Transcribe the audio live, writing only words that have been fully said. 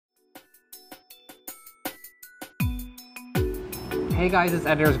Hey guys, it's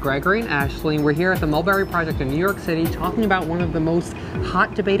editors Gregory and Ashley, and we're here at the Mulberry Project in New York City talking about one of the most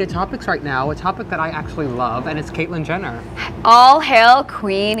hot debated topics right now, a topic that I actually love, and it's Caitlyn Jenner. All hail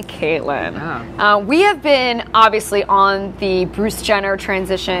Queen Caitlyn. Yeah. We have been obviously on the Bruce Jenner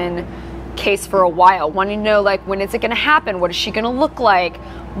transition case for a while, wanting to know, like, when is it going to happen? What is she going to look like?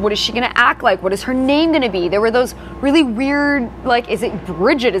 What is she going to act like? What is her name going to be? There were those really weird, like, is it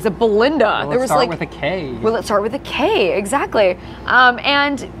Bridget? Is it Belinda? Will it start with a K? Will it start with a K? Exactly.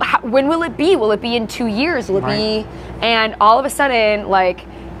 And when will it be? Will it be in 2 years? Will it be? And all of a sudden, like,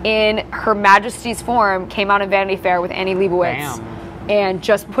 in Her Majesty's form, came out in Vanity Fair with Annie Leibovitz. Bam. And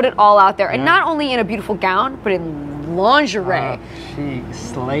just put it all out there. And not only in a beautiful gown, but in lingerie. She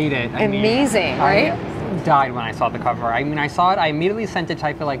slayed it. Amazing, right? I died when I saw the cover. I mean, I saw it, I immediately sent it to,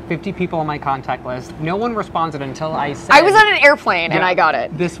 I feel like, 50 people on my contact list. No one responded until I said... I was on an airplane and I got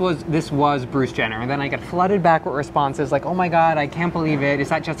it. This was Bruce Jenner. And then I got flooded back with responses like, oh my god, I can't believe it. Is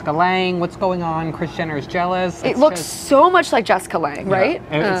that Jessica Lange? What's going on? Kris Jenner is jealous. It looks so much like Jessica Lange, right?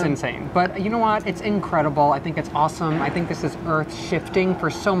 Yeah, it's insane. But you know what? It's incredible. I think it's awesome. I think this is earth-shifting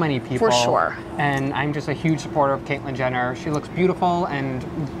for so many people. For sure. And I'm just a huge supporter of Caitlyn Jenner. She looks beautiful and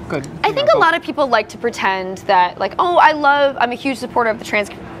good. I think a lot of people like to pretend that, like, oh, I'm a huge supporter of the trans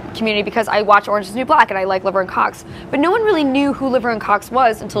community because I watch Orange is the New Black and I like Laverne Cox. But no one really knew who Laverne Cox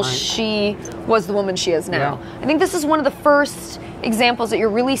was until she was the woman she is now. Yeah. I think this is one of the first examples that you're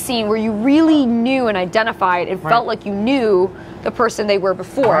really seeing where you really knew and identified and felt like you knew the person they were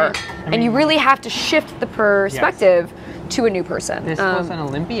before. And you really have to shift the perspective to a new person. This was an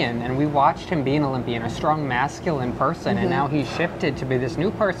Olympian, and we watched him be an Olympian, a strong masculine person, and now he's shifted to be this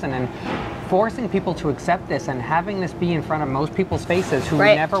new person, and forcing people to accept this and having this be in front of most people's faces who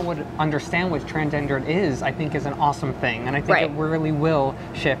never would understand what transgendered is, I think is an awesome thing. And I think it really will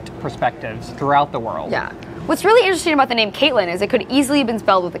shift perspectives throughout the world. Yeah. What's really interesting about the name Caitlyn is it could easily have been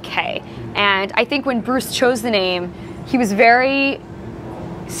spelled with a K. And I think when Bruce chose the name, he was very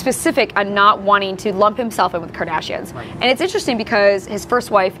specific on not wanting to lump himself in with Kardashians. And it's interesting because his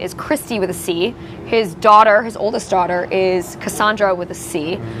first wife is Christy with a C. His daughter, his oldest daughter, is Cassandra with a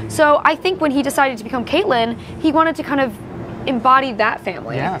C. So I think when he decided to become Caitlyn, he wanted to kind of embody that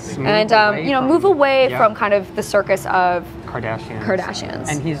family. Yes, move away from kind of the circus of Kardashians.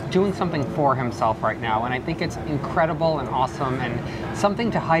 And he's doing something for himself right now, and I think it's incredible and awesome and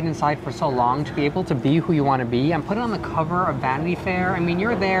something to hide inside for so long, to be able to be who you want to be and put it on the cover of Vanity Fair. I mean,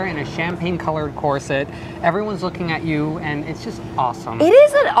 you're there in a champagne-colored corset, everyone's looking at you, and it's just awesome. It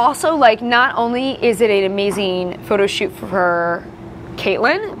is also, like, not only is it an amazing photo shoot for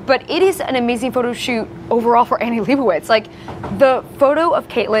Caitlyn, but it is an amazing photo shoot overall for Annie Leibovitz. Like, the photo of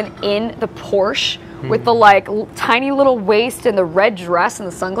Caitlyn in the Porsche with the, like, tiny little waist and the red dress and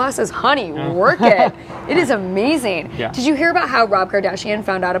the sunglasses, honey, work it. It is amazing. Yeah. Did you hear about how Rob Kardashian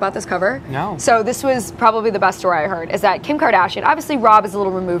found out about this cover? No. So this was probably the best story I heard, is that Kim Kardashian, obviously Rob is a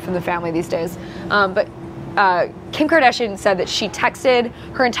little removed from the family these days, but Kim Kardashian said that she texted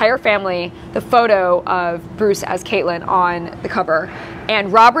her entire family the photo of Bruce as Caitlyn on the cover,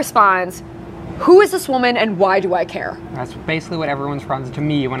 and Rob responds, "Who is this woman and why do I care?" That's basically what everyone responds to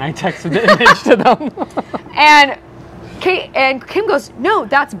me when I texted the image to them. And Kim goes, "No,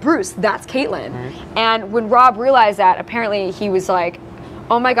 that's Bruce, that's Caitlyn." And when Rob realized that, apparently he was like,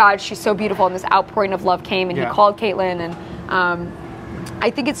 "Oh my God, she's so beautiful," and this outpouring of love came, and he called Caitlyn, and I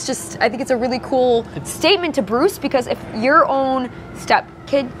think it's a really cool statement to Bruce, because if your own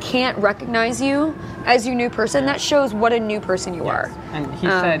stepkid can't recognize you as your new person, that shows what a new person you are. And he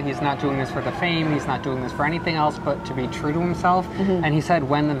said he's not doing this for the fame, he's not doing this for anything else but to be true to himself. And he said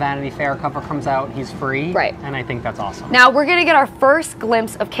when the Vanity Fair cover comes out, he's free. And I think that's awesome. Now we're gonna get our first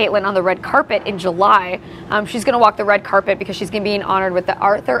glimpse of Caitlyn on the red carpet in July. She's gonna walk the red carpet because she's gonna be honored with the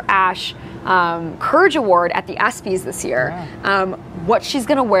Arthur Ashe Courage Award at the ESPYs this year. What she's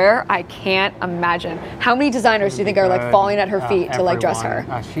gonna wear, I can't imagine. How many designers do you think are like falling at her feet to like dress her?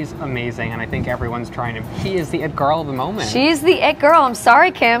 She's amazing, and I think everyone's trying to. She is the it girl of the moment. She's the it girl. I'm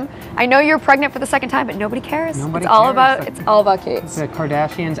sorry, Kim. I know you're pregnant for the second time, but nobody cares. It's all about Kate. The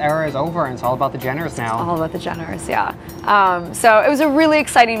Kardashians era is over, and it's all about the Jenners now. It's all about the Jenners, yeah. So it was a really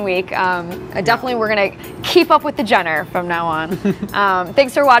exciting week. Definitely, we're gonna keep up with the Jenner from now on.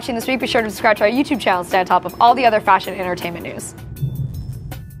 Thanks for watching this week. Be sure to subscribe to our YouTube channel to stay on top of all the other fashion and entertainment news.